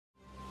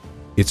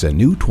It's a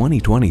new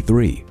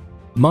 2023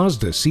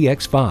 Mazda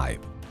CX-5,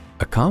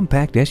 a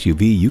compact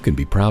SUV you can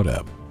be proud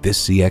of.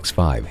 This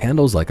CX-5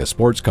 handles like a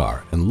sports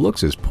car and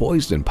looks as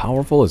poised and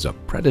powerful as a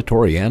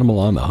predatory animal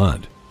on the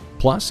hunt.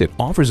 Plus, it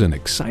offers an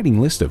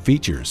exciting list of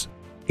features: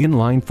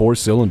 inline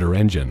 4-cylinder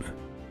engine,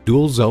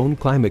 dual zone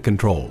climate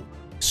control,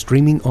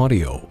 streaming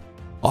audio,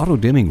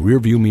 auto-dimming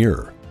rearview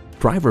mirror,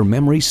 driver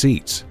memory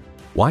seats,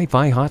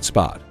 Wi-Fi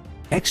hotspot,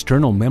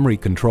 external memory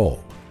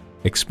control,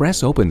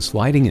 express open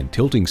sliding and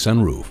tilting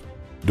sunroof,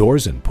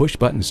 doors and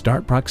push-button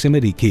start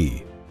proximity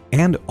key,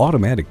 and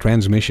automatic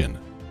transmission.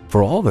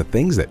 For all the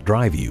things that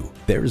drive you,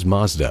 there's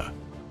Mazda.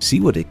 See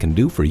what it can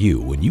do for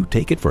you when you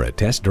take it for a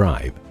test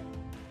drive.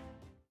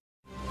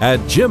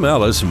 At Jim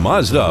Ellis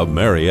Mazda of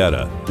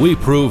Marietta, we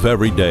prove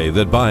every day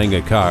that buying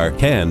a car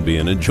can be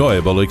an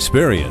enjoyable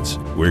experience.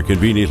 We're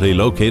conveniently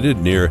located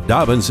near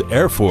Dobbins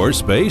Air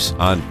Force Base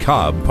on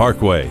Cobb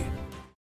Parkway.